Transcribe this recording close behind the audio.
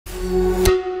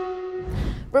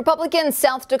Republican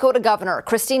South Dakota Governor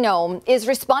Kristi Noem is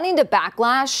responding to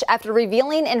backlash after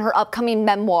revealing in her upcoming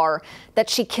memoir that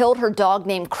she killed her dog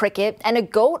named Cricket and a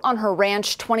goat on her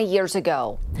ranch 20 years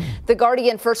ago. The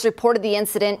Guardian first reported the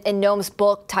incident in Noem's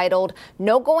book titled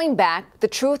 "No Going Back: The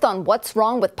Truth on What's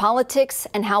Wrong with Politics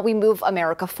and How We Move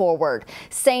America Forward,"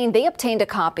 saying they obtained a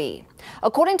copy.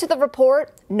 According to the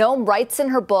report, Noem writes in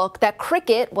her book that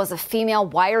Cricket was a female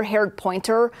wire-haired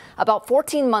pointer about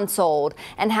 14 months old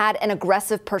and had an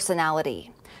aggressive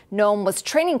personality. Noem was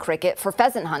training Cricket for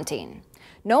pheasant hunting.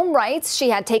 Noem writes she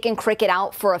had taken Cricket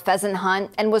out for a pheasant hunt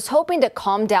and was hoping to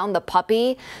calm down the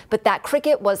puppy, but that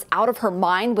Cricket was out of her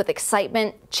mind with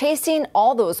excitement, chasing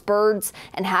all those birds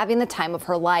and having the time of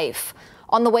her life.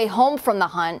 On the way home from the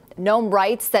hunt, Noem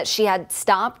writes that she had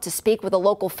stopped to speak with a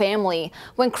local family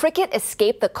when Cricket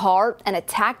escaped the car and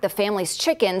attacked the family's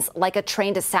chickens like a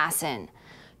trained assassin.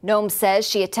 Noem says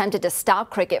she attempted to stop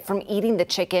Cricket from eating the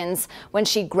chickens when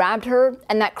she grabbed her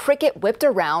and that Cricket whipped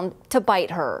around to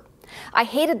bite her. "I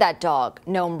hated that dog,"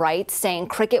 Noem writes, saying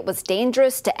Cricket was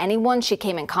dangerous to anyone she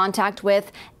came in contact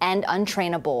with and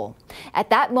untrainable. "At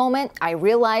that moment, I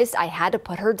realized I had to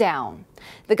put her down."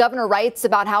 The governor writes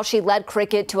about how she led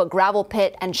Cricket to a gravel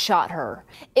pit and shot her.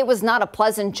 "It was not a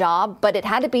pleasant job, but it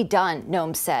had to be done,"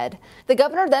 Noem said. The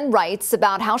governor then writes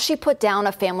about how she put down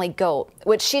a family goat,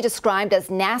 which she described as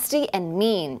nasty and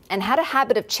mean, and had a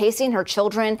habit of chasing her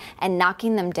children and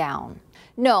knocking them down.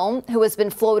 Noem, who has been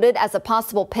floated as a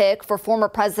possible pick for former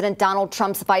President Donald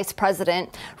Trump's vice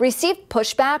president, received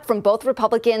pushback from both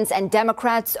Republicans and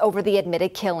Democrats over the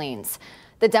admitted killings.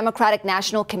 The Democratic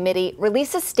National Committee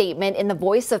released a statement in the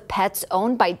voice of pets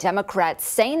owned by Democrats,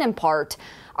 saying in part,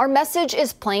 "Our message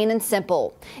is plain and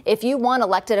simple. If you want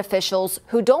elected officials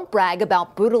who don't brag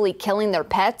about brutally killing their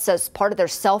pets as part of their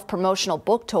self-promotional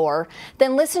book tour,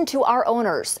 then listen to our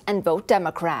owners and vote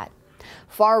Democrat."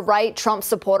 Far-right Trump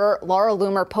supporter Laura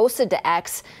Loomer posted to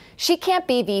X, "She can't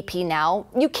be VP now.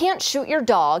 You can't shoot your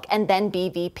dog and then be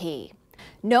VP."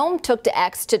 Noem took to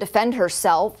X to defend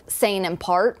herself, saying in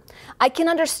part, "I can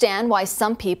understand why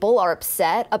some people are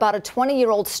upset about a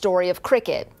 20-year-old story of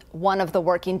Cricket, one of the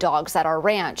working dogs at our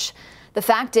ranch. The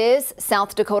fact is,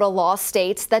 South Dakota law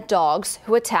states that dogs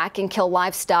who attack and kill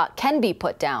livestock can be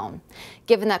put down.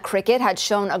 Given that Cricket had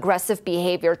shown aggressive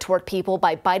behavior toward people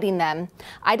by biting them,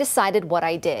 I decided what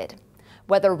I did.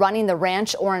 Whether running the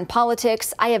ranch or in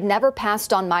politics, I have never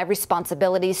passed on my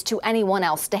responsibilities to anyone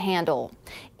else to handle,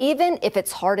 even if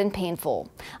it's hard and painful.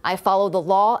 I followed the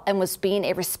law and was being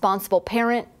a responsible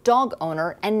parent, dog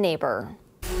owner, and neighbor."